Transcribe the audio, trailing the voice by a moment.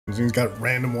He's got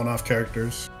random one-off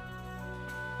characters.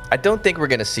 I don't think we're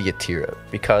gonna see a TheKura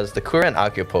because TheKura and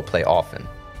Akiopo play often,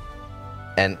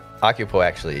 and Akiopo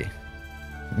actually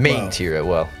main TheKura.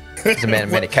 Well, he's a man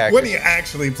of many characters. When he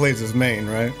actually plays his main,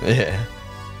 right? Yeah.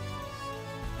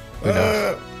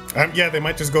 Yeah, they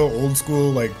might just go old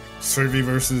school, like Servi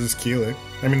versus Keelik.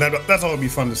 I mean, that's all would be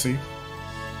fun to see.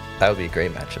 That would be a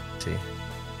great matchup to see.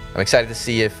 I'm excited to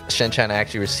see if Shen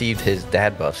actually received his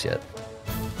dad buffs yet.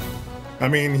 I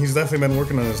mean, he's definitely been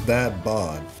working on his dad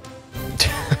bod.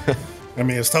 I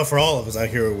mean, it's tough for all of us out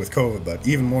here with COVID, but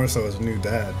even more so as a new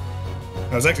dad.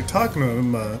 I was actually talking to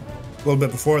him a little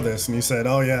bit before this, and he said,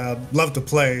 "Oh yeah, I'd love to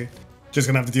play. Just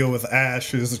gonna have to deal with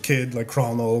Ash as a kid, like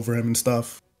crawling all over him and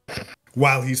stuff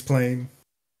while he's playing."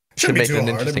 Should make it an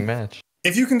interesting match.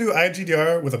 If you can do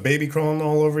IGDR with a baby crawling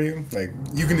all over you, like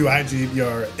you can do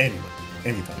IGDR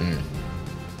anytime.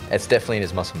 It's definitely in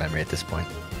his muscle memory at this point.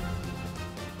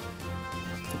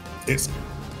 It's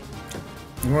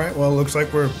all right. Well, it looks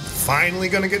like we're finally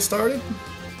gonna get started.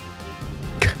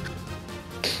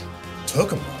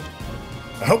 Took them long.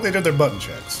 I hope they did their button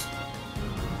checks.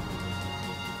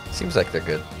 Seems like they're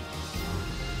good.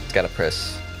 It's gotta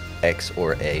press X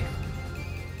or A.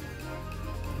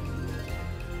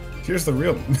 Here's the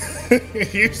real.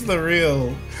 Here's the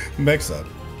real mix-up.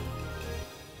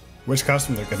 Which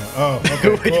costume they're gonna? Oh, okay.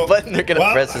 Which button they're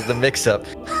gonna press is the mix-up.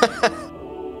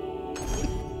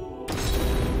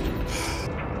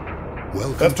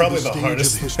 That's probably the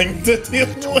hardest thing to deal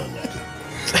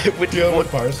with. Deal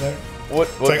with Parsec.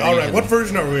 It's like, all right, what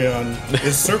version are we on?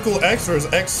 Is Circle X or is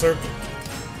X Circle?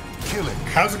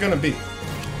 How's it gonna be?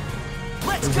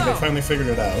 Let's go. They finally figured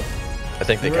it out. I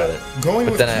think they got it. Going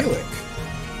with Keelik.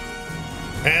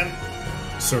 And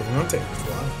serving on tables.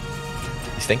 Wow.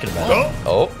 He's thinking about it.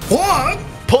 Oh. Huang!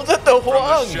 Pulls out the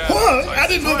Huang! Huang! I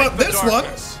didn't know about this one.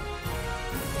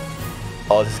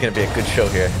 Oh, this is gonna be a good show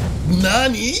here.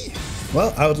 Nani?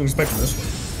 Well, I wasn't expecting this one.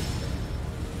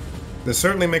 This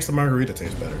certainly makes the margarita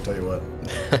taste better, tell you what.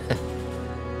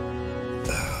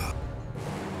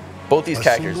 Both these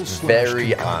characters,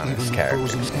 very honest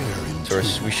characters. So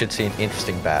we should see an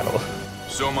interesting battle.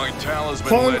 So my talisman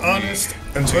Fun, honest,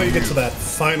 until you get to that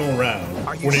final round,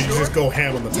 where you just go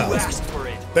ham on the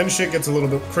talisman. Then shit gets a little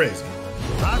bit crazy.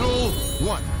 Battle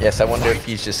 1. Yes, I wonder if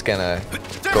he's just gonna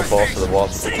go balls to the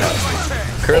walls with the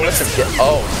talisman. Kura lets him get.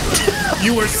 Oh!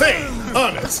 You were saying,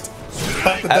 honest.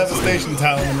 Pop the devastation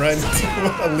talisman right into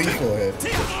a lethal hit.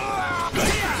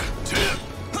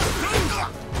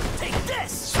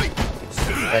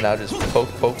 Right now, just poke.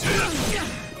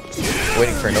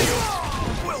 Waiting for an open.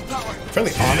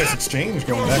 Fairly honest exchange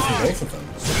going back from both of them.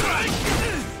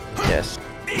 Yes.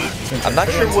 I'm not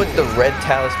sure what the red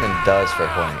talisman does for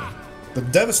Huang. The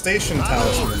devastation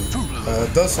talisman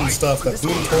does some stuff that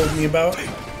Boone told me about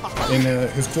in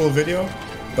his cool video,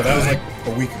 but that was like a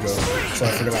week ago, so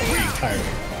I forgot it entirely.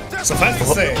 Suffice to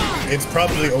say, it's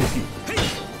probably OP.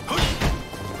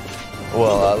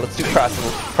 Well, let's do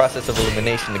process of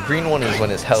elimination. The green one is when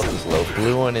his health is low.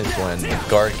 Blue one is when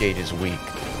guard gauge is weak.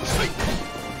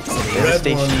 The red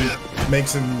one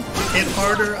makes him hit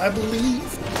harder, I believe.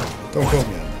 Don't quote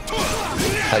me on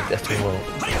that. I definitely won't.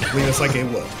 I believe it's like a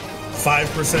what?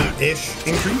 5%-ish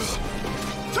increase?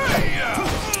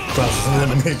 Process of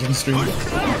elimination stream.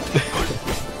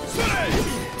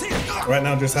 Right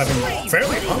now, just having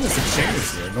fairly honest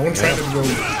exchanges here. No one trying to go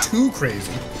too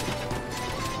crazy.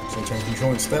 Sometimes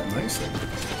controlling step nicely.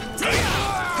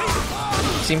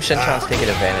 Seems Shen-chan's taking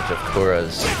advantage of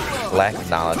Kura's lack of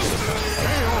knowledge of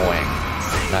Huang,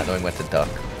 not knowing what to duck.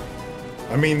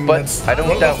 I mean, but that's I don't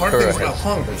one of the doubt hard Kura things about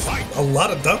Hung. There's a lot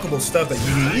of duckable stuff that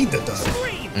you need to duck.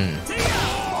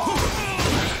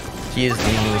 He is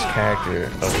the newest character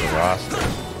of the roster.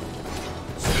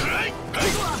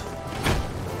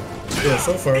 Yeah,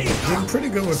 so far, doing pretty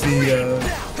good with the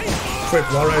quick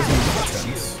wall rising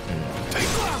attempts.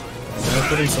 Now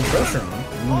putting some pressure on him.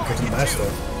 Picking the match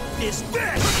though.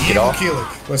 Get off.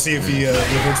 Keelik. Let's see if he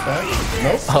reverts back.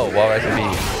 Nope. Oh, wall rising B.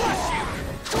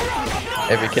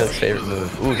 Every Keelik's favorite move.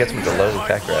 Ooh, gets him with the low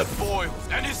back grab.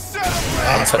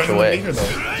 Touch away. Meter,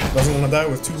 doesn't want to die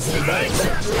with 2 full bags.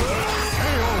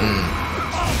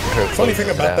 Funny thing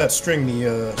about that string,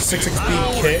 the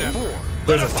 6XP kick,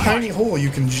 there's a tiny hole you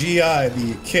can GI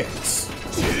the kicks.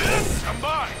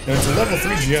 And it's a level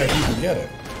 3 GI if you can get it.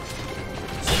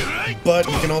 But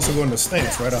you can also go into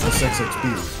stance right off the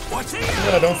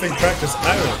 6XP. I don't think practice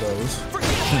either of those.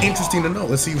 Interesting to know.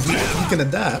 Let's see if he can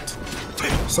adapt.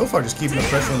 So far, just keeping the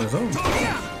pressure on his own.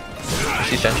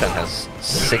 See, Shen has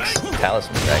 6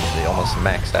 talismans actually, almost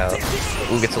maxed out.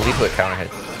 Ooh, gets a lethal counter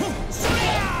hit.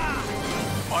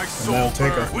 And that'll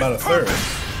take off about a third.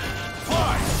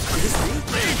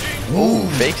 Ooh,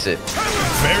 fakes it.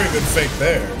 Very good fake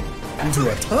there. Into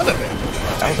a ton of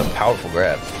damage. That was a powerful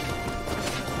grab.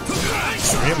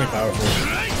 Extremely powerful.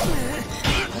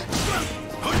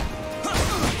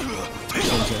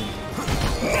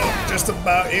 Just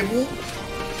about able.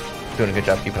 Doing a good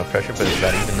job keeping up pressure, but it's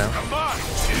about even now.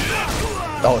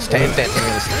 Oh, stand dancing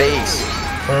in his face.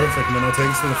 Perfect. And then it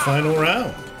takes to the final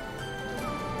round.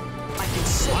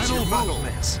 Final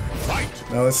movements.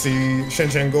 Fight. Now let's see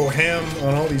Shen go ham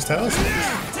on all these talismans.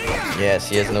 Yes,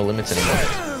 he has no limits anymore.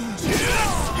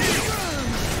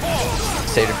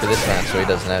 Saved it for this round so he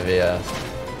doesn't have a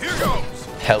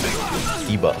health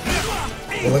debuff.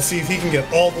 Well, let's see if he can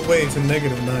get all the way to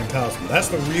 -9 talisman. That's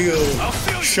the real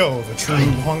show of a true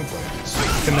Hong player.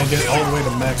 Can they get all the way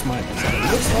to max minus? And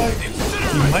it looks like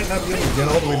he might not be able to get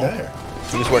all the way there.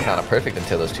 He was working on a perfect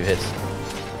until those 2 hits.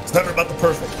 It's never about the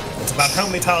perfect. It's about how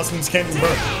many talismans can you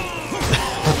burn.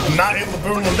 Not able to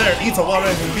burn one there eats a lot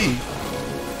of NB.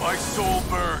 My soul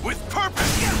burn with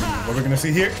purpose. What we're gonna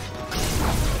see here?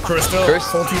 Crystal,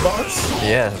 full 2 bars.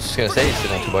 Yeah, I was just gonna say he's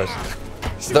sitting on 2 bars.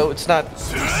 Though it's not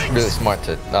really smart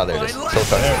to. Oh, there it is. So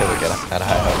far, to get at a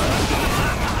high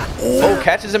health. Oh,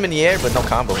 catches him in the air, but no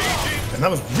combo. And that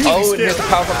was really Oh, and scary. here's the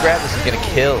powerful grab. This is gonna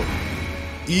kill.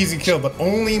 Easy kill, but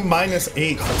only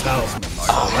 -8 for talisman.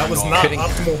 So that was not Couldn't-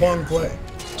 optimal Huang play.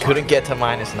 Couldn't get to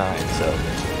 -9, so.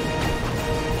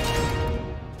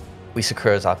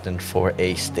 TheKura's opting for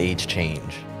a stage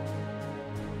change.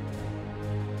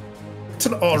 It's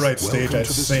an alright stage, I'd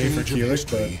say, for Keelik,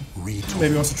 but maybe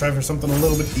he wants to try for something a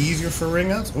little bit easier for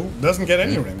ring outs. Oh, doesn't get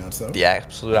any ring outs, though. The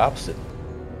absolute opposite.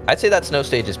 I'd say that snow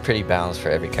stage is pretty balanced for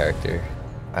every character,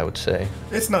 I would say.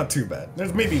 It's not too bad.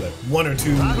 There's maybe like 1 or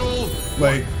 2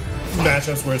 like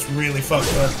matchups where it's really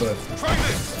fucked up, but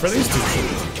for these two,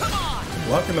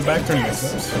 lock in the back turn makes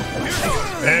sense.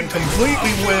 And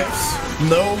completely whips.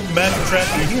 No magic trap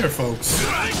in here, folks.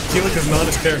 Keelik is not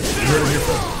his character. You heard it here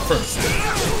first.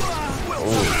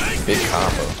 Ooh, big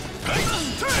combo.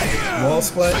 Wall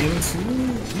splat into.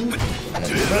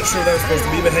 Not sure that was supposed to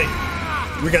be, but hey,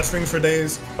 we got strings for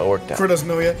days. It worked out. Kura doesn't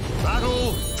know yet.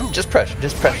 Just pressure,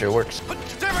 it works.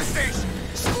 Devastation.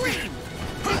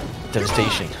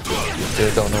 Devastation.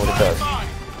 Still don't know what it does.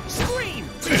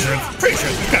 Pretty sure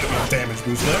there's gotta be a damage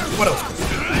boost there. What else could it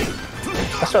be?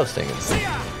 That's what I was thinking.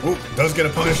 Oh, does get a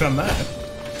punish on that.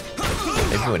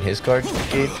 Maybe when his guard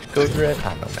gauge goes red? I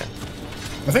don't know, man.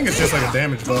 I think it's just like a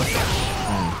damage buff.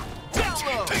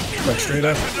 Like straight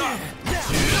up.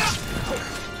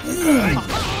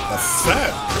 A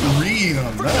fat read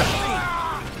on that.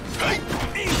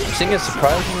 I'm seeing a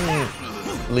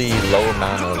surprisingly low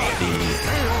amount of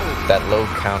that low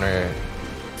counter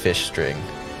fish string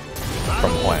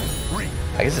from Huen.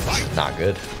 I guess it's not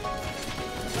good.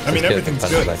 I mean, everything's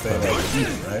good like if they like eat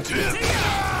it, right?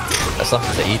 As long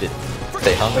as they eat it.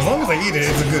 Stay hungry. As long as they eat it,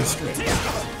 it's a good string.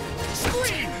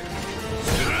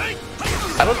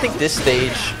 I don't think this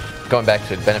stage, going back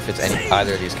to it, benefits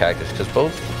either of these characters because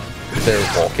both their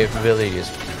wall capability is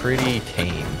pretty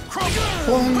tame.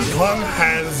 Huang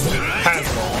has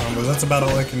wall combos. That's about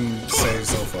all I can say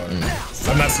so far.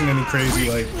 I've not seen any crazy,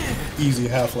 like, easy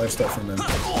Half-Life stuff from him.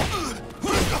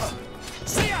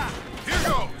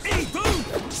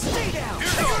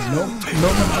 Nope, no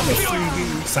one on the 3D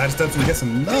sidesteps and gets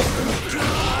another.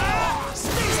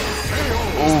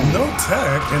 No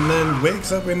tech, and then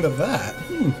wakes up into that.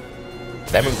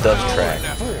 That move does track,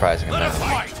 surprising amount.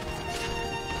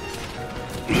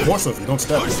 More so if you don't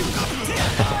step.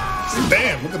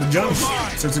 Damn, look at the jumps.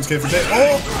 6K for day.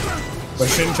 Oh! But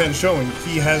Shen showing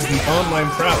he has the online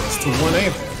prowess to 1A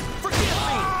there.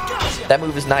 That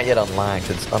move is not yet online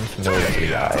because it's unfamiliar to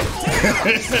the eye.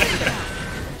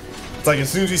 It's like as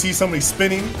soon as you see somebody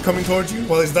spinning, coming towards you,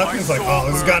 while he's ducking, it's like, oh,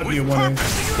 this has got to be a 1A.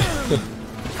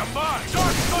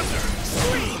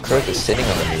 Kirk is sitting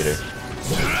on the meter.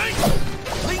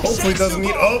 Hopefully doesn't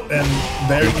need, oh, and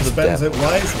there he spends it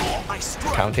wisely.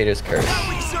 Commentator's curse.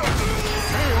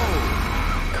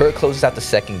 Kirk closes out the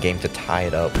second game to tie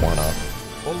it up 1-up.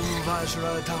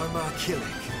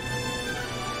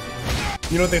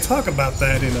 You know, they talk about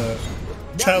that in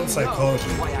child psychology,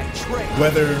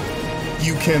 whether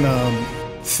you can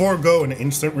forego an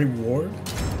instant reward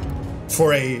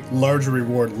for a larger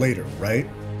reward later, right?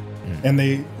 And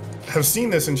they have seen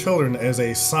this in children as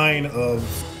a sign of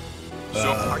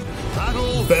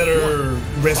better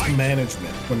risk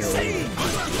management when you're older.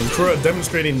 And Kura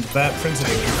demonstrating that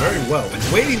principle very well,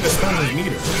 waiting to spend his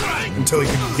meter until he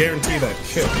can guarantee that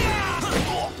kill.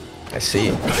 I see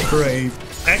it. Kura,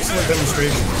 excellent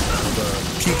demonstration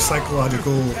of peak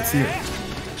psychological theory.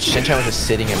 Shen was just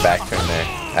sitting in back turn there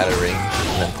at a range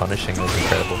and then punishing was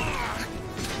incredible.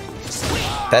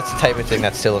 That's the type of thing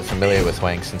that's still unfamiliar with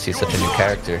Wang since he's such a new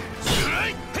character.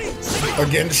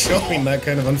 Again, showing that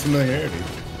kind of unfamiliarity.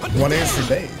 One answer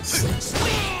days.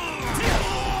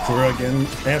 Kura again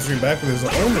answering back with his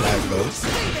own lag though.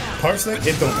 Parsec,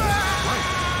 it don't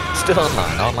matter. Still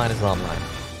online. Online is online.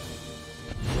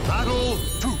 Battle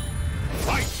 2.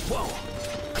 Fight.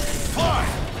 Fly.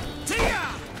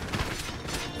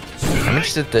 I'm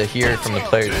interested to hear from the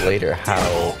players later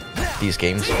how these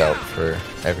games felt for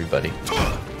everybody.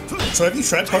 So have you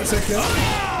tried Parsec yet?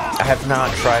 I have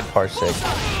not tried Parsec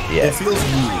yet. It feels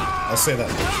weird. I'll say that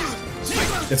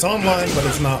much. It's online, but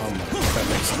it's not online, if that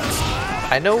makes sense.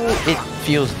 I know it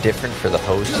feels different for the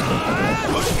host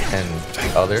and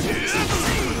others,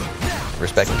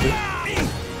 respectively.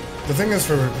 The thing is,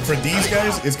 for these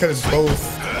guys, it's because it's both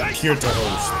here to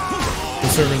host. The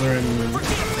servers are in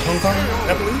Hong Kong,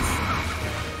 I believe.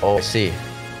 Oh, I see.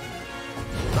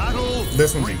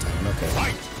 This one's in town,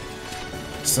 okay.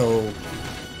 So,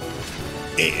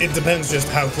 it depends just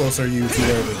how close are you to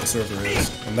wherever the server is.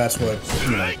 And that's what,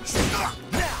 you know.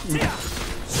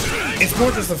 It's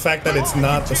more just the fact that it's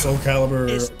not the Soul Calibur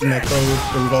netcode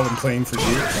that we've all been playing for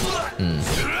years.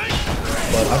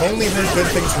 But I've only heard good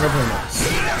things from everyone else.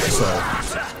 So,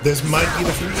 this might be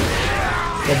the future.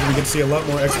 Hopefully we get to see a lot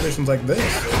more exhibitions like this.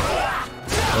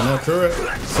 And now Kura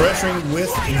pressuring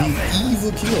with the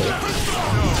evil kill.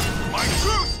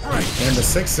 And the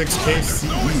 6-6 CE.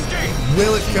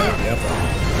 Will it come? Yep.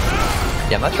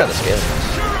 Yeah, I'm not trying to scale this.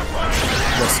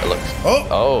 Yes. Look. Oh!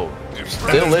 Oh!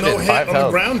 Still living, no hit 5 on health.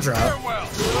 the ground drop.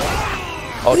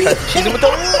 Oh, tries to cheese him with the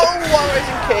low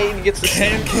rising K and he gets the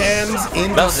Cans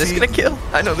in Now, the is this gonna kill?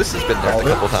 I know this has been done a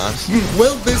couple times.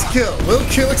 Will this kill? Will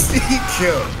kill exceed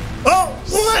kill? Oh,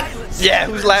 what? Yeah,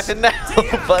 who's laughing now,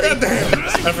 buddy? God damn.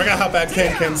 I forgot how bad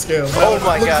Can scales. Oh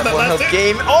my god, one health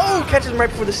game. Oh, catches him right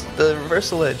before the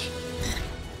reversal edge.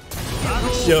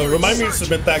 Yo, remind me to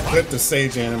submit that clip to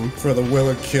Sage Jam for the Will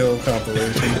or Kill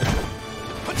compilation.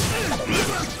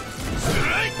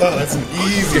 Oh, that's an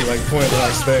easy point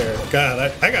loss there.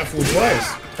 God, I got fooled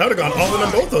twice. I would have gone all in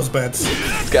on both those bets.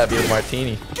 It's gotta be a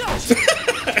martini.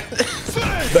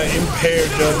 That impaired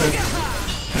judgment.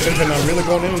 Shen not really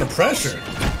going in on the pressure.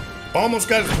 Almost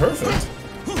got it perfect.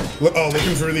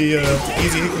 Looking for the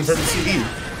easy hit confirmed CE.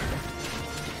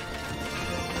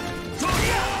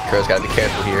 Kura's gotta be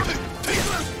careful here.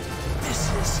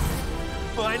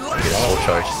 Full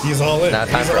charge. He's all in. Now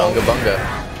time for Unga Bunga.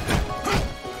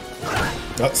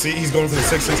 Oh, see, he's going for the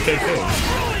 6-6 KK.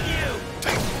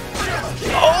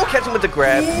 Oh, catch him with the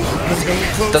grab.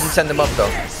 Doesn't send him up though.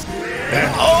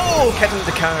 Yeah. Oh, catch him with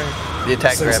the counter. The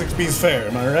attack grab. 6-6 is fair,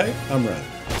 am I right? I'm right.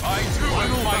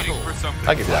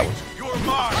 I'll give you that one.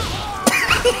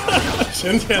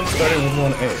 Shin-Chan starting with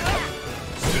 1A.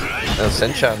 No,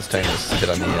 Senchan's turn is hit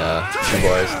on the 2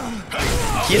 bars.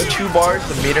 He has 2 bars,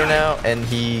 the meter now, and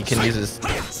he can use his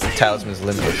talisman's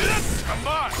limitless.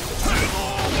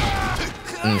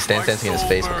 Stand dancing in his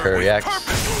face when Kura reacts.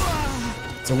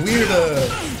 It's a weird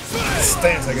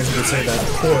stance, I guess you could say, that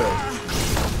coil.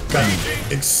 Got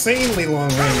insanely long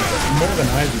range, like more than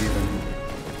Ivy even.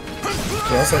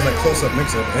 He also has that close-up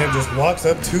mix-up, and it just walks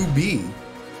up to B.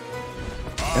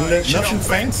 And then nothing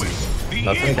fancy.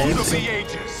 Nothing fancy.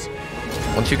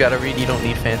 Once you got a read, you don't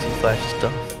need fancy flash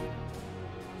stuff.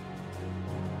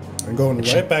 And going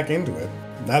right back into it.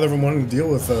 Neither of them wanting to deal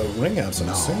with ring outs, I'm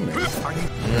assuming.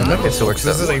 Okay, so This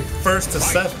is a 1st to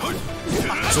 7.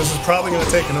 So this is probably going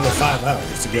to take another 5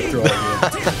 hours to get through all of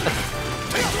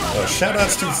it. Shout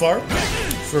outs to Farp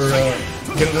for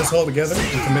getting this all together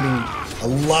and committing a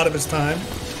lot of his time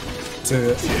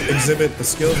to exhibit the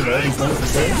skills of all these wonderful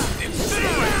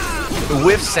players.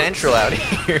 Whiff Central out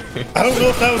here. I don't know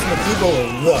if that was Makubo or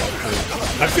what.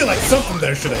 I feel like something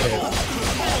there should have hit.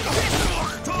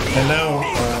 And now,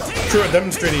 Kura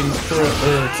demonstrating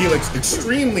Keelik's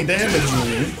extremely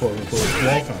damaging, quote-unquote,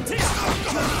 wall contest.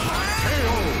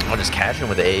 I'll just catch him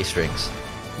with the A strings.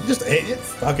 Just A it.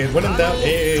 Fuck it. When in doubt,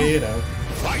 A it out.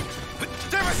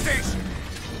 Devastation.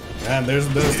 And there's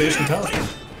the devastation talisman.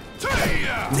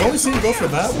 We've only seen him go for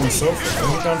that one so far. I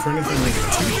haven't gone for anything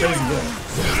too crazy yet.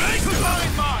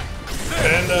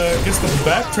 And gets the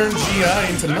back turn GI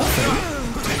into nothing.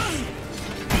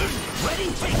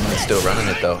 Still running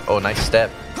it though. Oh, nice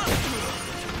step.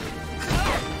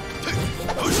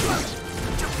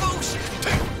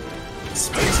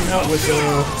 Spacing out with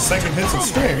the second hits of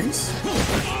strings.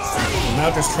 And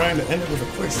now just trying to end it with a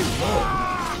quick blow.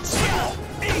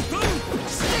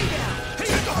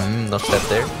 No step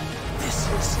there.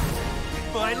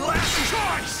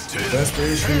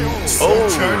 Desperation. Soul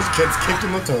charge gets kicked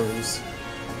in the toes.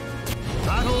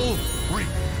 Battle 3.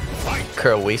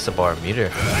 Kura wastes a bar meter,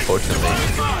 unfortunately.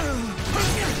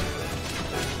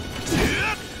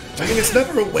 I mean, it's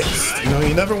never a waste. You know,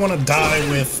 you never want to die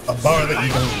with a bar that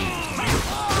you don't need.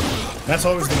 That's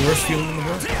always the worst feeling in the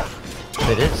world.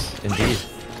 It is, indeed.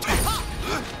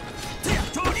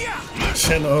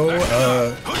 Shen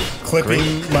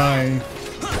clipping my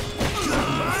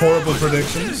horrible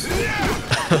predictions.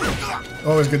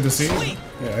 Always good to see.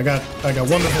 Yeah, I got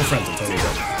wonderful friends, I'll tell you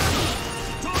that.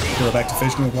 Go back to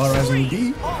fishing with Water Rising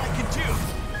D.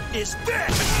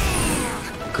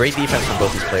 Great defense from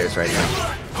both these players right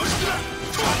now.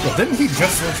 Well, didn't he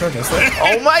just throw charge us there?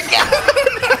 Oh my god!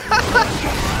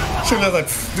 Should have like,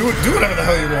 do whatever the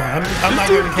hell you want. I'm not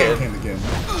getting can again.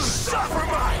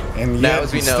 And now,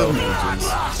 as we know,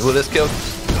 will this kill?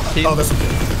 Oh, this will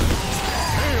kill.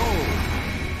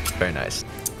 Very nice.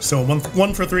 So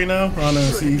 1 for 3 now on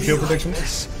a CE kill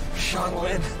predictions.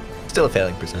 Still a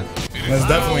failing percent. That's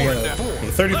definitely a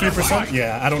 33%.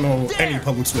 Yeah, I don't know any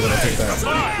public school that'll take that.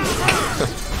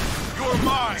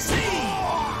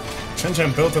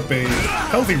 Shen built up a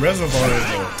healthy reservoir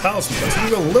of talisman. So he can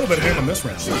go a little bit of him in this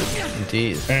round.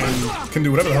 Indeed. And can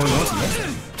do whatever the hell he wants in this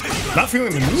round. Not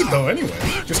feeling the need though anyway.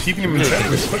 Just keeping him in check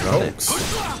with quick pokes.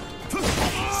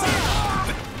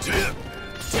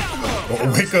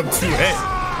 Wake up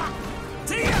 2A.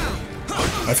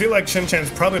 I feel like Shen-chan's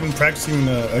probably been practicing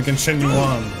against Shen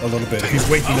Yuan a little bit. He's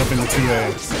waking up in the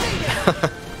 2A.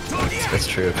 That's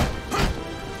true.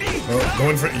 Well,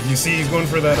 he's going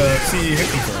for that CE hit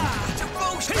confirm.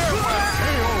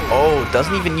 Oh,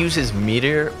 doesn't even use his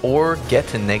meter or get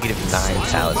to -9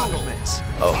 talisman.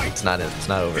 Oh, it's not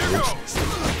over. Oops.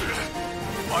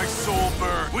 My soul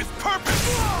burns with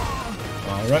purpose.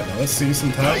 All right, now let's see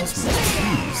some talismans.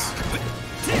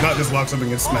 Jeez. Not just walks up and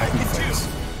gets smacked in the face.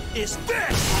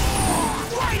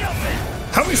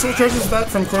 How many soul charges is that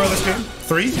from Kura this game?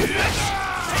 3?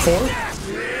 4?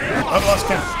 I've lost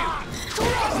count.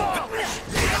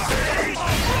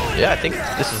 Yeah, I think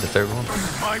this is the third one.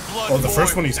 Oh, the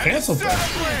first one he's canceled that.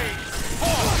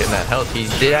 Getting that health. He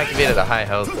did activate at a high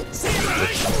health,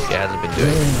 which he hasn't been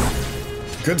doing.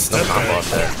 Good No step combo back. off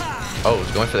there. Oh,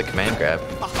 he's going for the command grab.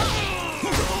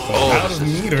 Oh, out of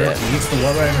meter, meets the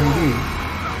Water Rising D.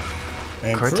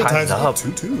 And Kura Kura ties up. up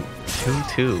 2-2.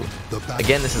 2-2.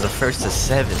 Again, this is a 1st to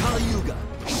 7.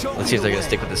 Let's see if they're going to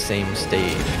stick with the same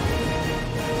stage.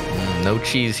 No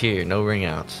cheese here, no ring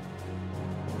outs.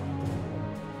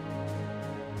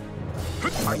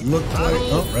 It looked like,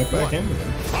 oh, right back into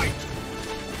them.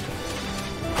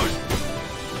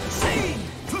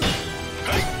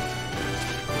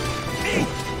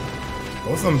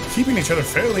 Both of them keeping each other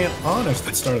fairly honest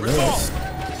at the start of this.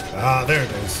 Ah, there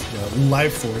it is.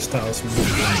 Life Force talisman.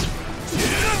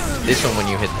 This one, when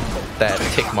you hit that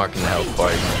tick mark in the health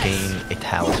bar, you gain a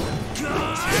talisman.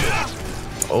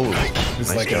 Oh, It's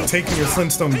nice like go. taking your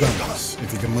Flintstone guns,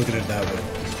 if you can look at it that way.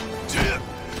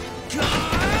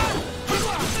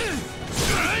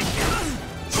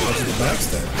 That's the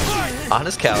backstab.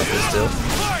 Honest caliber still.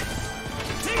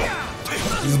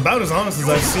 He's about as honest as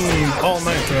I've seen all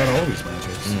night throughout all these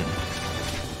matches.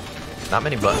 Not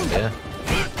many buttons, yeah.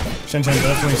 Shen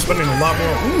definitely spending a lot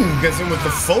more. Ooh, gets in with the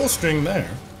full string there.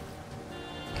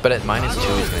 But at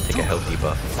 -2, he's going to take a health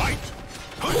debuff.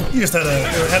 He just had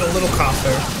a little cough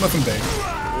there, nothing big.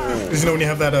 Because you know when you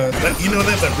have that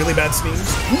that really bad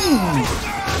sneeze. Ooh,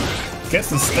 gets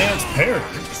the stance parry.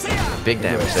 Big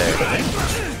damage there.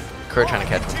 Kura trying to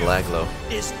catch with the lag low.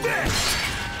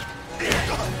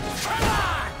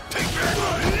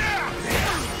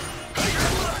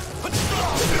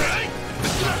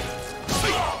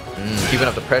 Keeping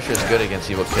up the pressure is good against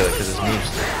Evil Killer because his moves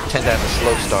tend to have a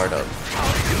slow startup.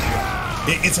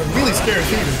 It's a really scary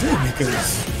thing to do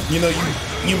because you know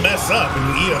you mess up and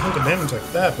you eat a hunk of damage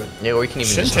like that, but Yeah, or you can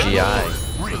even just GI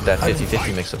with that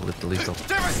 50-50 mix up with the lethal.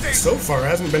 so far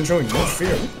hasn't been showing no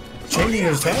fear. Changing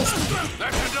his task.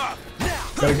 That's enough.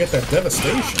 Gotta get that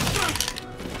devastation.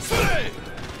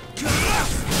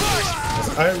 As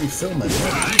I refill my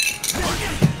money.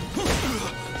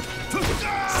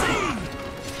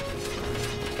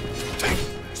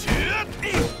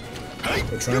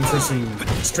 We're trying for some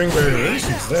string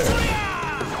variations there.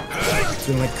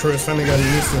 Feeling like Kura's finally got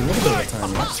used to a little bit of the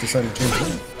time. He's deciding to change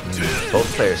it. Both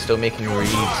players still making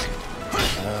reads.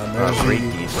 Great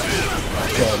deeds.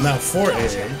 Well, now for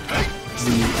AA,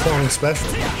 the Prologue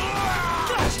special.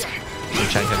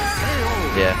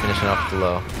 Yeah, finishing off the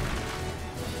low.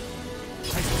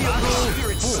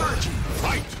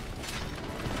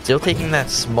 Still taking that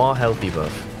small health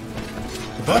debuff.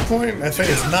 At that point, I think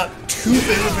it's not too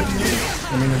big of a deal.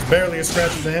 I mean, it's barely a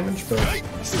scratch of damage, but it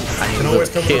can always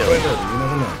come into play later. You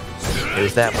never know. It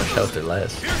was that much health or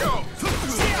less.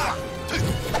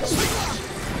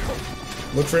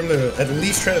 Look for him to at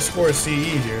least try to score a CE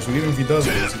here, so even if he does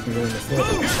lose, he can go in the floor.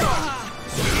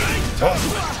 Oh,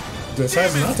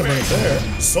 decides not to bring it there.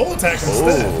 Soul attack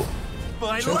instead.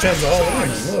 Shen Chen's all in,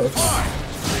 it looks.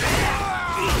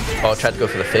 Oh, tried to go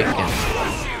for the fake again.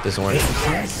 Doesn't work.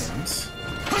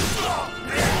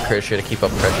 Kurt sure to keep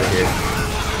up pressure here.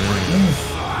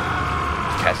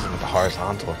 Catches him with the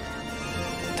horizontal.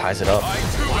 Ties it up.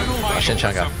 Oh, Shen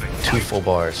Chen got 2 full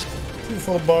bars. 2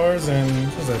 full bars and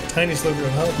there's a tiny sliver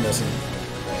of health missing.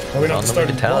 Oh, we don't have to start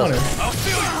on it.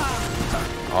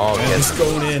 Oh, and just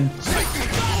going in.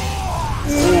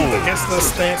 Ooh, against the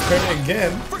stance parry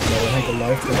again. Another hunk of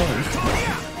life gone.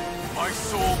 My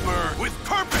soul burn with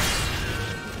purpose.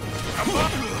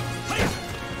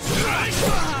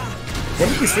 When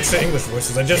did we switch to English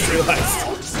voices? I just realized.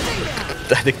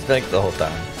 I think like the whole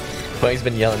time. Wang's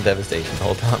been yelling devastation the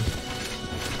whole time.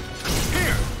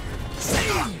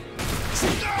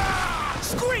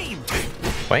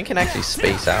 Wang can actually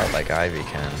space out like Ivy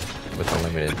can with a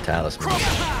limited talisman.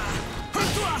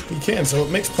 He can, so it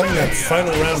makes playing that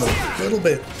final round a little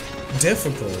bit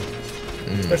difficult,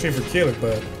 especially for Keelik,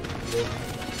 but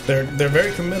they're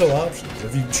very committal options.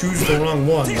 If you choose the wrong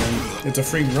one, then it's a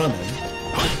free run-in.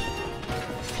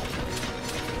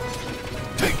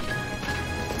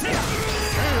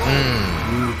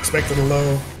 You expected a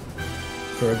low.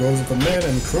 Kura goes with the mid,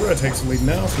 and Kura takes the lead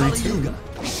now, 3-2.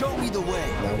 Show me the way.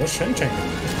 Now what's Shen Chen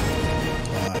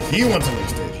gonna do? He wants a new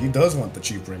stage. He does want the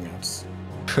cheap ring-outs.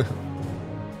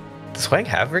 Does Wang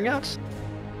have ring-outs?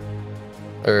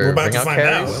 We're Or about ring to out find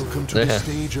out. carries? Welcome to the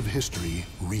stage of history.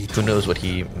 Who knows what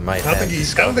he might I don't have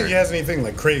think he has anything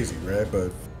like crazy, right?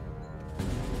 But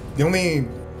the only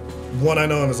one I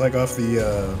know of is like off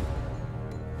the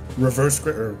reverse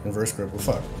grip, well,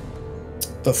 fuck.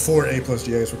 The 4 A plus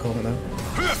GAs we're calling it now.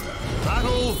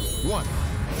 Battle 1.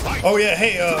 Oh yeah,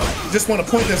 hey, just want to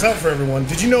point this out for everyone.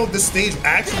 Did you know this stage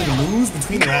actually moves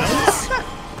between rounds?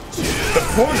 The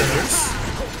corners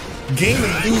gain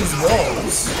and lose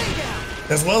walls,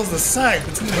 as well as the side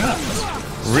between rounds.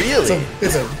 Really? So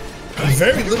it's a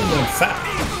very little known fact.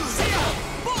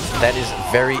 That is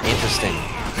very interesting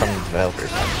from the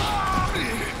developers.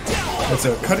 It's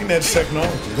a cutting edge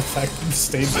technology, the fact that the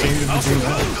stage changes between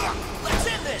rounds.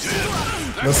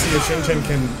 Let's see if Shen Chen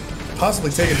can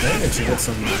possibly take advantage and get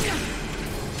some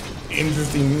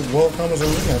interesting wall combos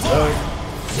and ring-outs.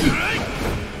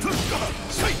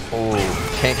 Oh,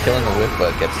 can't kill in the whip,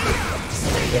 but gets the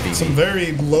Yeah, some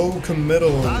very low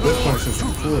committal whip punishes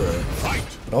from Kura,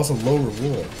 but also low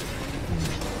reward.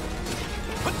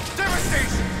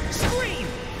 Devastation. Scream.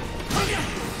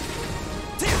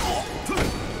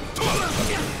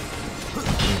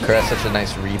 Kura has such a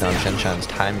nice read on Shen Chen's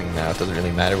timing now. It doesn't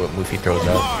really matter what move he throws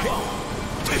out.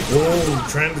 Oh,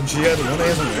 trying to GI the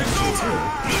 1As and reaction too.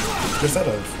 Just out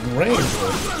of range,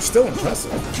 but still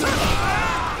impressive.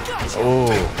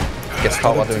 Oh, gets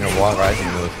caught while doing a wall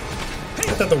rising move.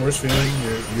 Isn't that the worst feeling?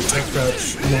 Your tech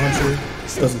crouch launcher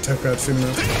doesn't tech crouch soon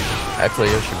enough. I play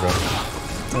Yoshi, bro.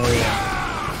 Oh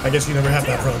yeah. I guess you never have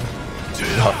that problem.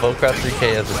 No, full crouch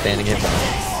 3K as a standing hit.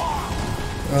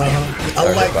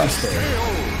 I like this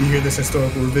though. You hear this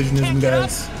historical revisionism,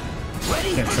 guys?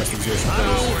 Can't trust these Yoshi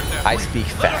players. I speak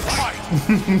facts.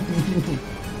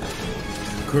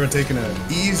 Kura taking an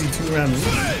easy 2-round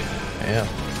lead. Yeah.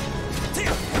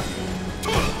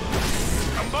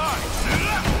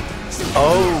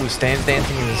 Oh, stands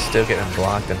dancing and is still getting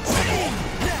blocked and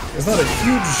It's not a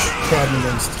huge problem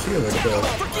against Keelik, but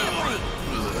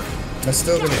that's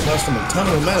still going to cost him a ton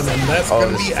of momentum, and that's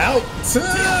going to be out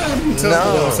until the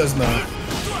wall says no.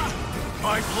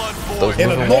 those In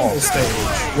a moving normal walls. stage,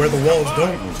 where the walls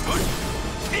don't move.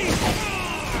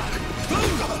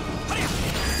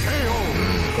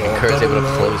 Kura's able to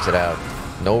close it out.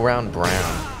 No round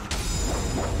brown.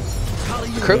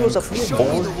 Kura goes up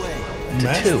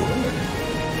 4-2.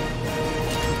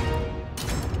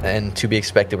 And to be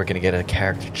expected, we're going to get a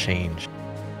character change.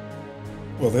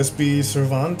 Will this be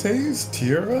Cervantes?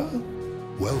 Tira?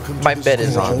 Welcome to My the bet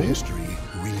is stage on of history.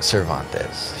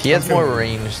 Cervantes. He has more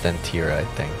range than Tira, I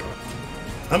think.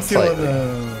 I'm feeling, Slightly.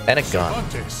 And a gun. going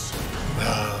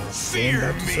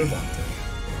back to Cervantes.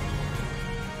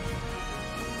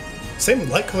 Same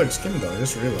light-colored skin, though, I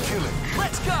just realized.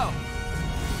 Let's go.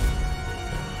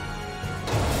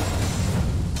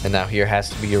 And now here has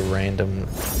to be a random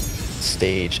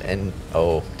stage. And,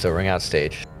 oh, it's a ring-out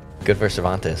stage. Good for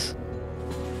Cervantes.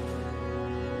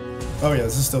 Oh yeah,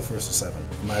 this is still first to 7.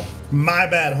 My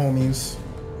bad, homies.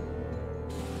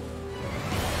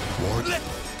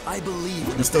 I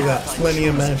believe We still got plenty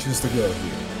of matches to go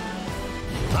here.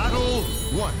 Battle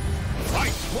 1.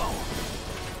 Fight.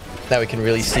 Now we can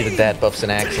really see the dad buffs in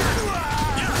action.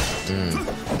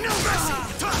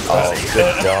 Oh,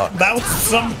 good job. That was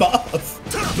some buff.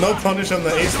 No punish on the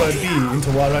A/B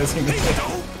into Y rising.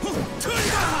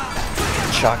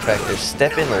 Shock factor,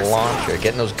 step in launcher,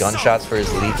 getting those gunshots for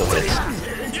his lethal hits.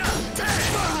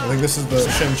 I think this is the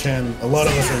Shen Chan a lot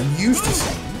of us are used to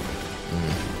seeing.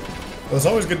 But it's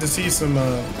always good to see some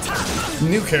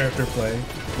new character play.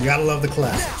 You gotta love the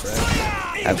classics,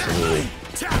 right? Absolutely.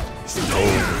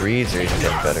 Oh, the reads are even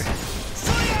getting better.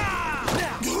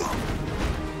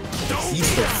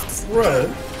 Easter throw,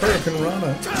 Hurricane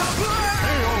Rana.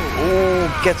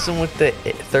 Oh, gets him with the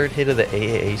third hit of the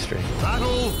AAA string.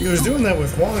 He was doing that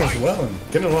with Huang as well and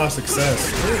getting a lot of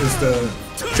success. It was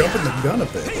jumping the gun a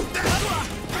bit.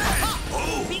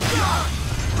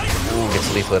 Ooh,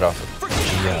 gets lethal hit off of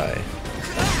GI.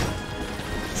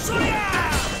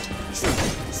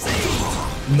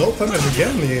 No punish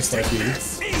again in the A/B.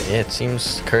 Yeah, it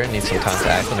seems Kura needs some time to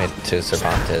acclimate to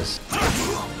Cervantes.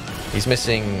 He's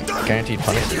missing guaranteed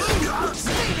punishes.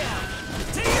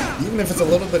 Even if it's a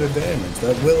little bit of damage,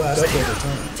 that will add up over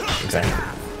time. Exactly.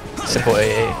 Simple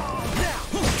AA.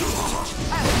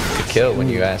 Could kill when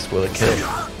you ask, will it kill?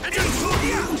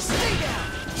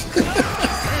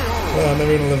 Well, I'm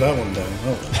never gonna live that one down.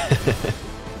 Oh.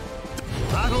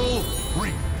 Battle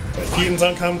 3. Keaton's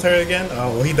on commentary again?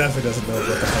 Oh, well, he definitely doesn't know what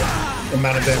the heck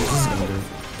amount of damage this is gonna do.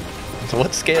 So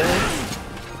what scale?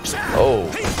 Oh,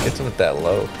 gets him with that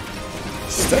low.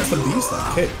 Steps the beast,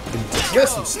 that kick.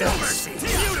 Impressive steps.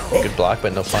 Oh. Good block,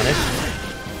 but no punish.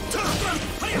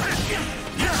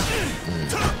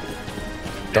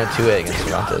 Don't 2A against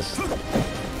Cervantes.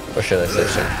 Or should I say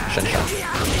Shen?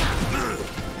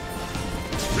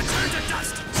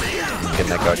 Getting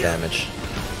that guard damage.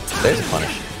 There's a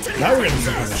punish. Now we're getting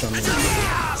some punish on these.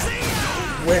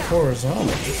 Way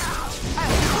horizontal.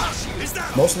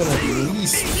 Most of them are at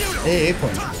least AA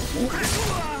punches.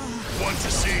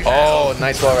 Oh,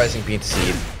 nice wall rising beat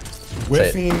seed.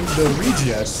 Whiffing the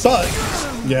reject, but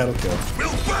yeah, it'll kill.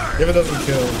 If it doesn't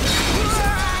kill,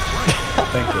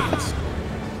 thank goodness.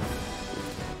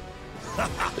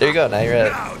 There you go, now you're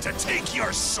at, Now to take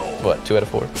your soul. what, 2 out of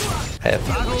 4? Half.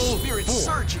 Battle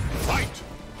 4. Fight.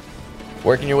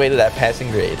 Working your way to that passing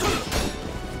grade.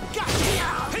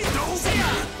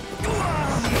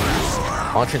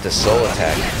 Launch into soul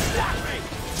attack.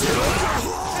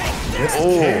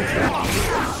 Oh,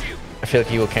 I feel like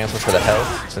he will cancel for the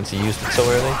health since he used it so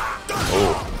early.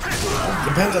 Oh,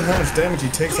 Depends on how much damage he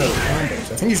takes out of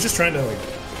combos. I think he's just trying to like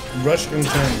rush into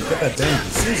and get that damage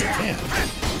as soon as he can.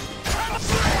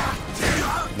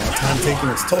 Now time taking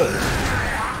its toll.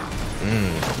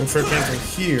 Look for a cancel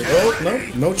here.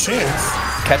 Oh, no chance.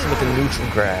 catch him with the neutral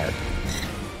grab.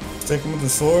 Take him with the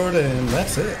sword and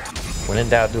that's it. When in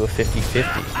doubt, do a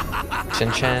 50-50.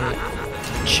 Shen Chan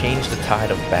changed the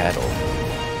tide of battle.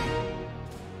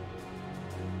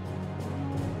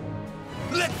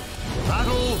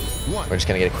 Battle 1. We're just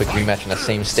gonna get a quick rematch on the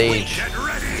same stage.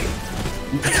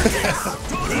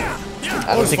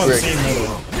 I don't think we're. Seeing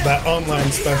that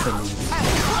online special move.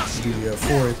 The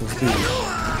 4 = B.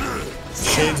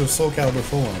 Shades of Soul Calibur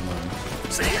 4 online.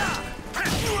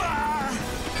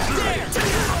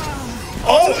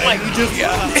 Oh my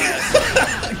god!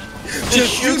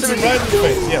 Just shoots him right in the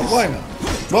face. Yeah, why not?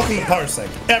 Welcome to Parsec.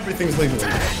 Everything's legal.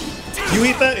 You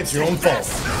eat that, it's your own fault.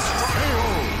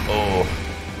 Oh,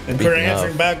 And Kura beaten up.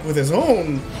 answering back with his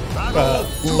own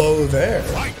low there.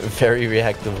 Very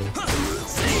reactive.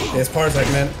 It's Parsec,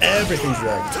 man. Everything's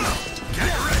reactive.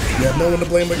 You have no one to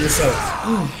blame but yourself.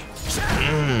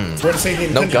 We're to say he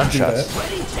No intended to do gunshots. that.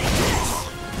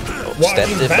 Stepped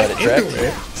Walking it, back but it trapped. into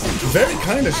it. Very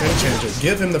kind of Shen Chan to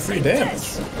give him the free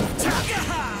damage.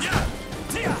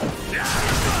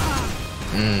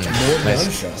 More Nice.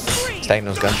 gunshots. Stacking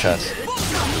those gunshots.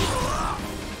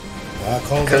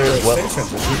 Calls Kura's it well- a safe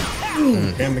transition.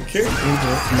 And the kick into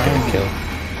Good kill.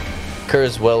 Kerr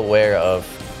is well aware of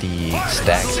the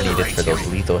stacks needed for those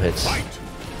lethal hits.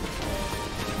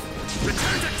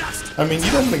 I mean, you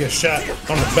don't want to get shot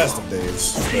on the best of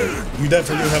days, but you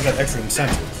definitely do have that extra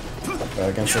incentive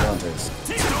against Cervantes.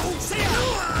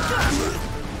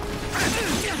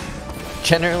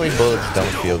 Generally, bullets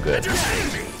don't feel good.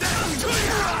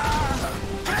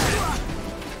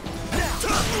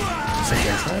 So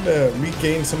they're trying to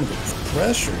regain some of the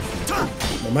pressure.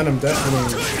 Momentum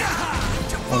definitely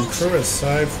on Kura's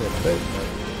side for a bit.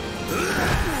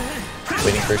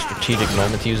 Waiting for a strategic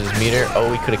moment to use his meter.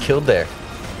 Oh, he could have killed there.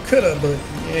 Coulda, but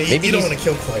yeah, Maybe you don't he's- want to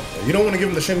kill quite yet. You don't want to give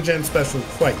him the Shen Chan special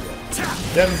quite yet.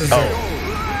 He doesn't deserve it.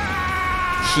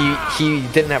 he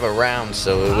didn't have a round,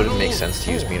 so it wouldn't make sense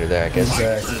to use meter there, I guess.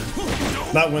 Exactly.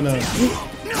 Not when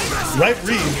right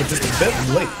read, but just a bit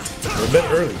late. Or a bit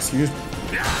early, excuse me.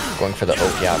 Going for the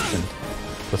Oki option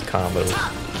with combos.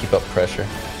 Keep up pressure.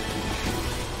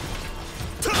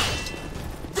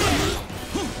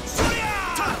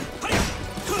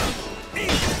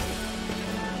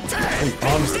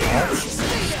 Honest option.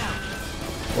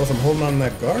 Well, if I'm holding on to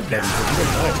that guard button, it's a good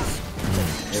life.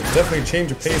 It's definitely a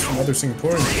change of pace from other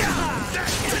Singaporeans.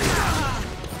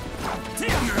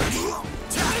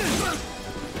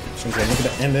 Shen's looking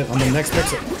to end it on the next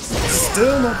mix-up.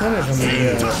 Still no punish on the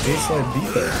A-slide B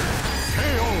there.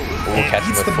 Oh, catch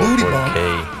him with the full booty 4K.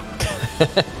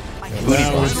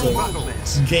 Now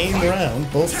it's a game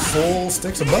round, both full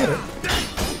sticks of butter.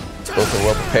 Both are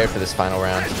well prepared for this final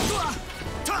round.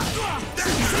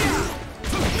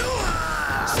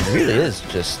 It really is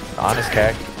just honest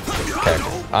character,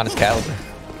 honest caliber.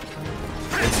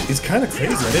 It's kind of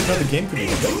crazy. I didn't know the game could be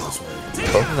played this way.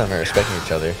 Both of them are respecting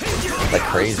each other like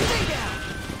crazy.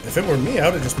 If it were me, I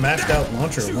would have just mashed out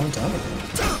launcher a long time ago.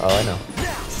 Oh, I know.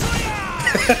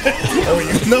 Oh,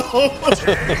 you know?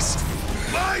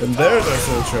 And there's our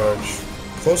full charge.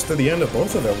 Close to the end of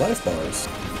both of their life bars.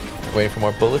 Waiting for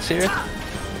more bullets here.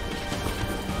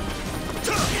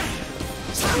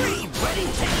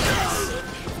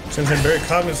 Shen very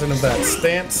cognizant of that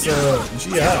stance GI.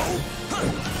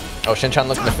 Oh, Shen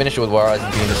looking to finish it with War Eyes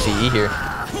and being the CE here.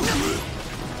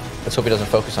 Let's hope he doesn't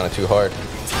focus on it too hard.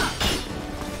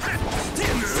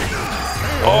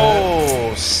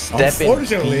 Oh, step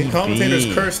Unfortunately, in commentator's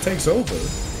BB. curse takes over.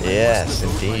 Yes,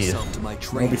 indeed. It'll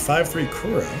be 5-3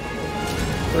 Kura.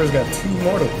 Kura's got 2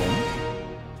 more to win.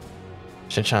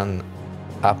 Shen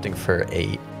opting for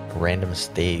a random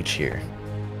stage here.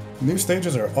 New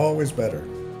stages are always better.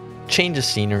 Change of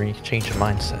scenery, change of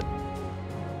mindset.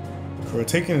 Kura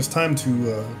taking his time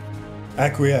to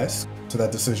acquiesce to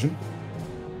that decision.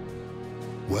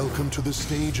 Welcome to the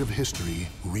stage of history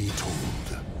retold.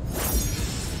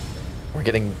 We're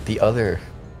getting the other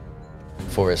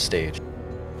forest stage.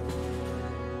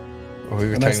 Are we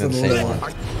returning to the same one?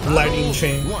 Lighting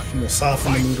change,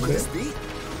 soften the mood a bit.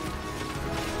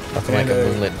 Nothing like a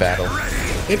moonlit battle.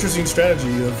 Interesting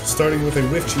strategy of starting with a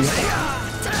whiff GI.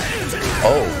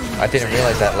 Oh, I didn't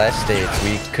realize that last stage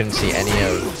we couldn't see any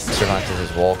of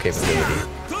Cervantes' wall capability.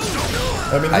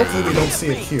 I mean, hopefully we don't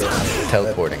see it here.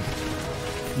 Teleporting.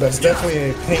 That's definitely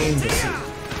a pain to see.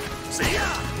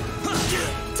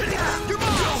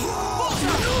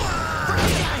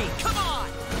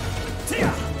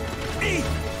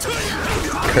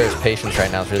 Kura's patience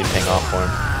right now is really paying off for him.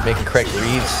 Making correct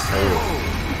reads.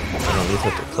 Oh, at least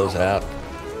have to close it out.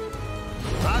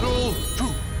 Battle 2.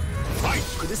 Fight.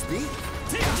 Could this be?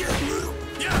 He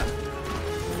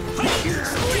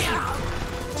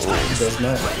does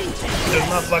not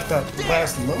like that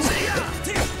last low.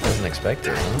 Wasn't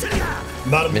expected, huh?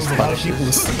 Not a move Missed a lot of punishes. people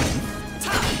to see.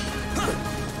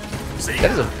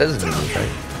 That is a new move,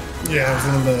 right? Yeah, it was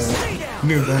one of the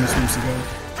new bonus moves ago.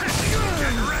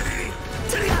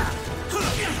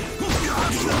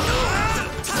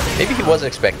 Maybe he wasn't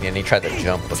expecting it and he tried to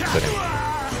jump but couldn't.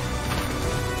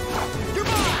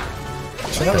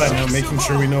 So now right now, making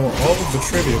sure we know all of the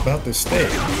trivia about this stage.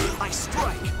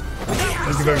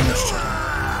 Thank you very much, Chen. I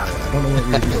don't know what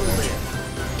we do without you.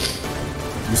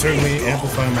 You certainly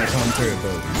amplify my commentary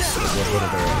abilities. What are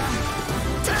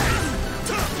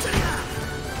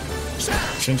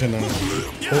Shen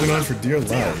holding on for dear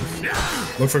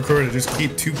life. Look for Kura to just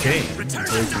keep 2K until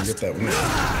he can get that win.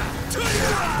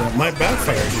 That might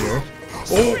backfire here.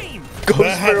 Oh,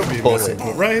 that had to be a bullet.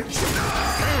 missing, right?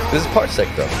 This is Parsec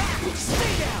though.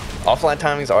 Offline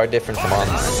timings are different from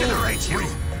online.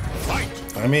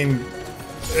 I mean,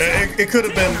 it could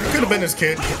have been his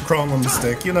kid crawling on the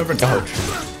stick. You never know.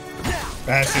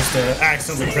 Ash just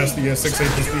accidentally pressed the 6A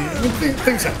plus B. I mean,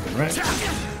 things happen, right?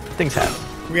 Things happen.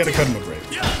 We had to cut him a break.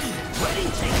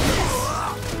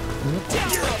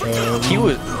 He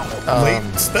was Late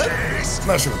step?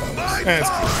 Not sure what that was.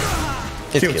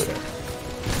 it's Cute.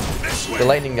 cute. The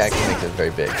lightning actually makes it very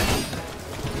big.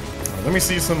 Let me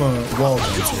see some wall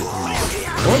jumps here,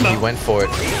 please. He went for it,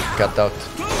 got ducked.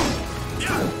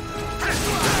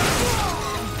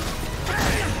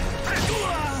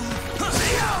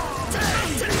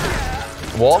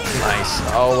 Wall, nice.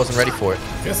 Oh, wasn't ready for it.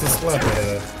 Guess the splat.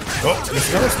 Oh, it's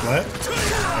another splat.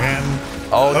 And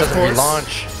Oh, it of doesn't course,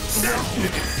 relaunch.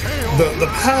 The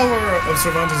power of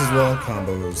Cervantes' wall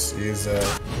combos is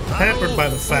hampered by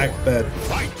the fact that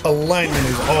alignment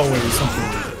is always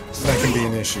something that can be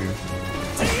an issue.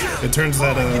 It turns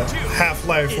that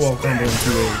half-life wall combo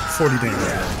into a 40 damage,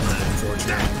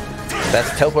 unfortunately. That's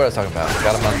teleport I was talking about.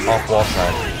 Got him on off wall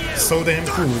side. So damn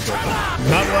cool, but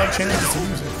not a lot of chances to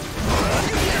use it.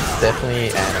 Definitely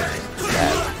animate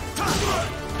that.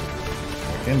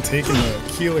 Again, taking the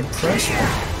Keelik pressure.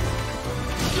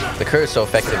 TheKura is so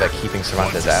effective at keeping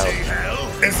Cervantes out.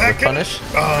 Is that gonna punish?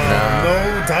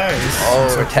 No dice. Oh,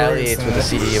 So retaliates with a that.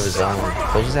 CD of his own.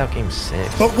 Closes out game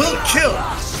 6. But will it kill?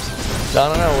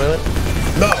 No, will it?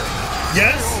 No.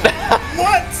 Yes?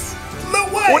 What? No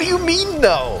way. What do you mean,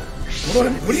 no? What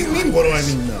do you mean, what do I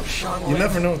mean, no? You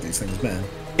never know with these things, man.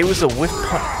 It was a whiff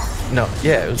punish. No,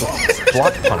 yeah, it was a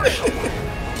block punish.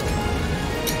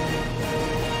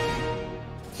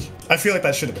 I feel like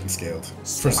that should have been scaled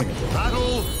for Singapore.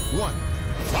 Battle 1.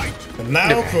 Fight. But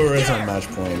now Kura is on match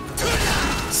point.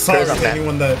 Sorry on to match.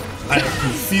 anyone that I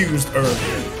confused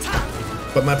earlier.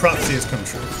 But my prophecy has come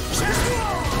true.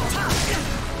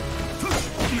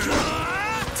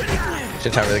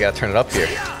 Shen-chan really got to turn it up here.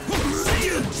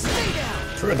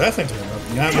 Kura definitely turned up.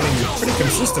 Now getting pretty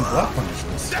consistent block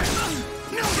punishes.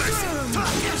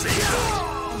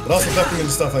 But also ducking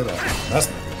into stuff like that. That's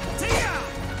not good.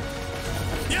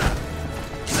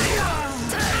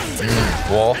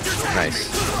 Wall. Nice.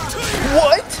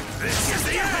 What?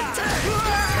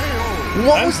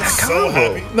 What I'm was that so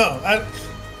combo? happy. No,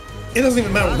 it doesn't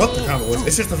even matter what the combo was.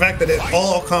 It's just the fact that it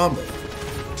all combo.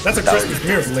 That's a Christmas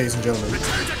miracle, ladies and gentlemen.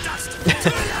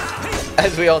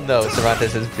 As we all know,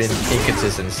 Cervantes has been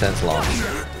inconsistent since launch.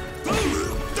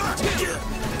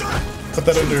 Put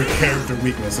that under character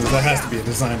weaknesses. That has to be a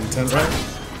design intent, right?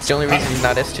 It's the only reason he's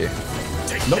not S tier.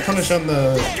 No punish on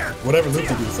the whatever loop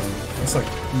to do thing. It's like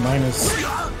minus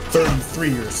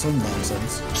 33 or some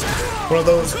nonsense. One of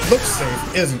those looks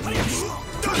safe isn't used.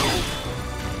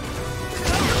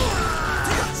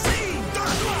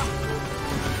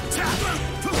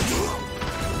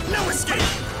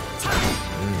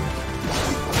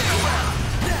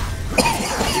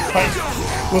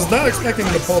 I was not expecting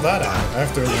him to pull that out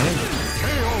after landing.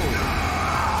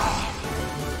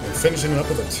 And finishing it up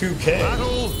with a 2K.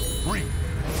 Battle 3.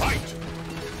 Fight.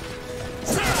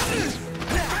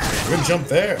 Good jump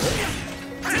there.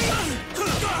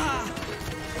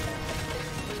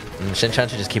 Shen-chan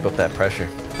should just keep up that pressure.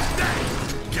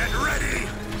 Get ready.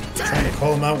 Trying to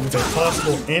call him out with a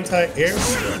possible anti-air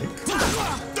strike.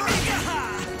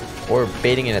 Or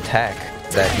baiting an attack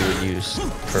that he would use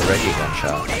for a regular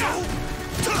gunshot.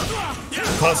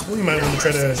 Possibly, you might want to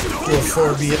try to do a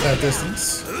 4B at that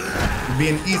distance. Would be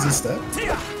an easy step.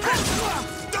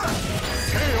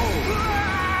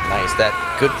 Nice, that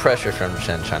good pressure from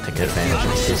Shen-chan to get advantage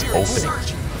of his opening.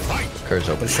 Kura's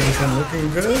But opening. Shen-chan looking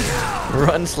good.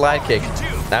 Run slide kick.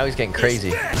 Now he's getting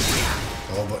crazy.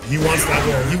 Oh, but he wants that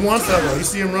roll. He wants that roll. You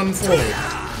see him running forward.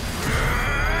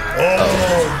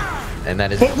 Oh! And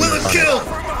that is But will it punish. kill?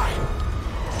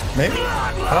 Maybe?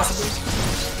 Possibly?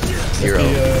 Zero.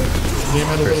 The game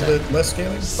had a little bit less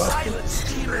scaling? Possibly?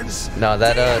 No,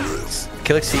 that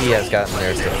Killick CE has gotten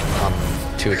there on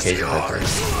 2 occasions, I think.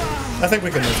 I think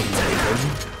we can make it more occasion.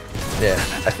 Yeah,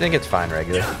 I think it's fine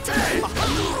regular.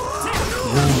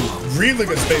 Really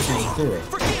good space from TheKura.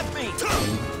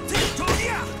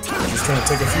 Just trying to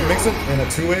take a few mix-up, and a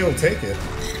 2A will take it.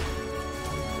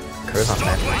 Kura's on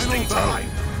match.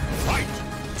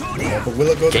 Yeah, but will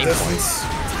it go the Game distance?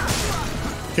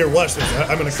 Here, watch this.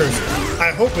 I'm gonna curse you.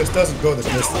 I hope this doesn't go the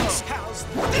distance.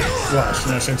 Watch,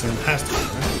 now Shen-chan has to.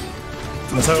 Right?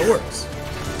 That's how it works.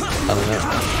 I don't know.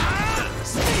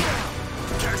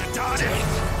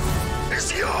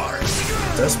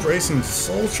 Desperation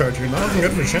Soul Charger, not even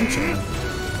good for Shen-chan.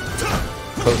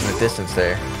 Closing the distance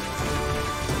there.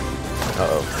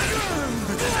 Uh-oh.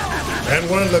 And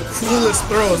one of the coolest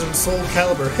throws in Soul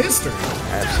Calibur history.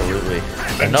 Absolutely.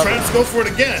 And Another. tries to go for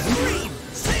it again.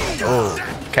 Oh,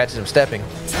 catches him stepping.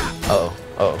 Uh-oh.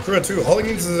 Uh-oh. Kura 2, all he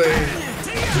needs is a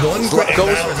one grab.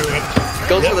 Goes- That'll do it.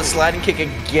 Goes Yep. for the sliding kick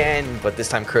again, but this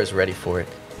time Kura's ready for it.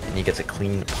 And he gets a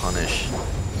clean punish.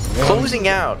 Closing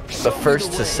out the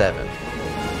first to 7.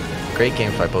 Great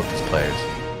games by both these players.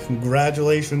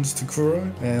 Congratulations to Kura,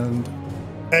 and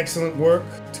excellent work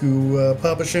to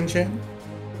Papa Shen-chan.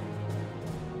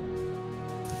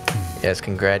 Yes,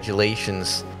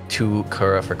 congratulations to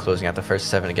Kura for closing out the first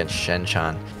 7 against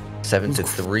Shen-chan.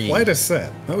 7-3. Quite a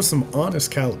set. That was some honest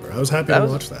caliber. I was happy That to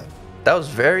was- watch that. That was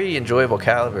very enjoyable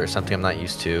caliber, something I'm not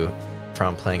used to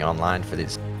from playing online for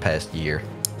this past year.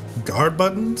 Guard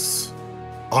buttons,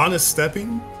 honest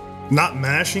stepping, not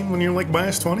mashing when you're like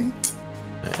minus 20.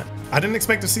 Yeah. I didn't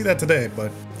expect to see that today,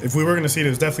 but if we were going to see it, it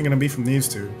was definitely going to be from these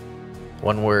two.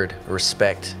 One word,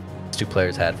 respect these two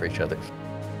players had for each other.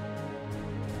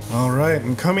 All right,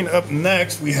 and coming up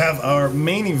next, we have our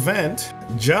main event,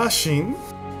 Jashin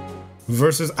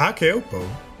versus Akeopo.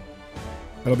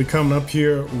 That'll be coming up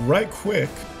here right quick.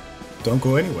 Don't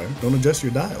go anywhere. Don't adjust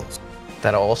your dials.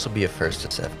 That'll also be a first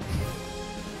to 7.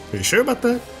 Are you sure about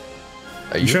that?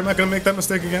 Are You sure I'm not gonna make that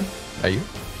mistake again? Are you?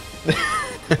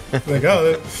 Like,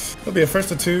 oh, it'll be a first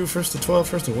to 2, first to 12,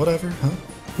 first to whatever, huh?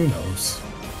 Who knows?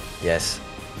 Yes.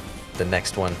 The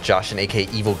next one, Joshin, aka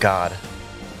Evil God,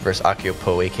 versus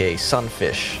Akiopo, aka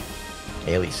Sunfish.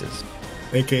 Aliases.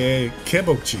 AKA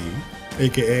Kebochi,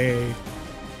 AKA...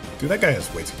 Dude, that guy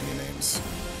has way too many names.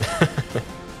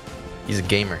 He's a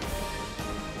gamer.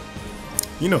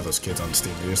 You know those kids on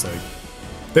Steam, they're just like...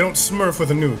 They don't smurf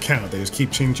with a new account, they just keep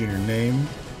changing your name.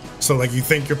 So, like, you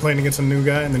think you're playing against a new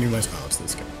guy, and then you realize, oh, it's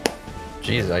this guy.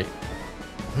 Jeez,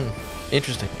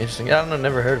 interesting, interesting. I don't know,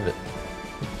 never heard of it.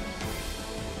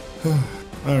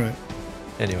 Alright.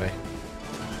 Anyway.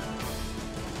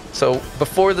 So,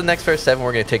 before the next first 7,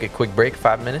 we're going to take a quick break,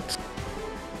 5 minutes.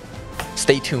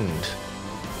 Stay tuned.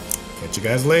 Catch you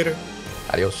guys later.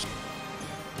 Adios.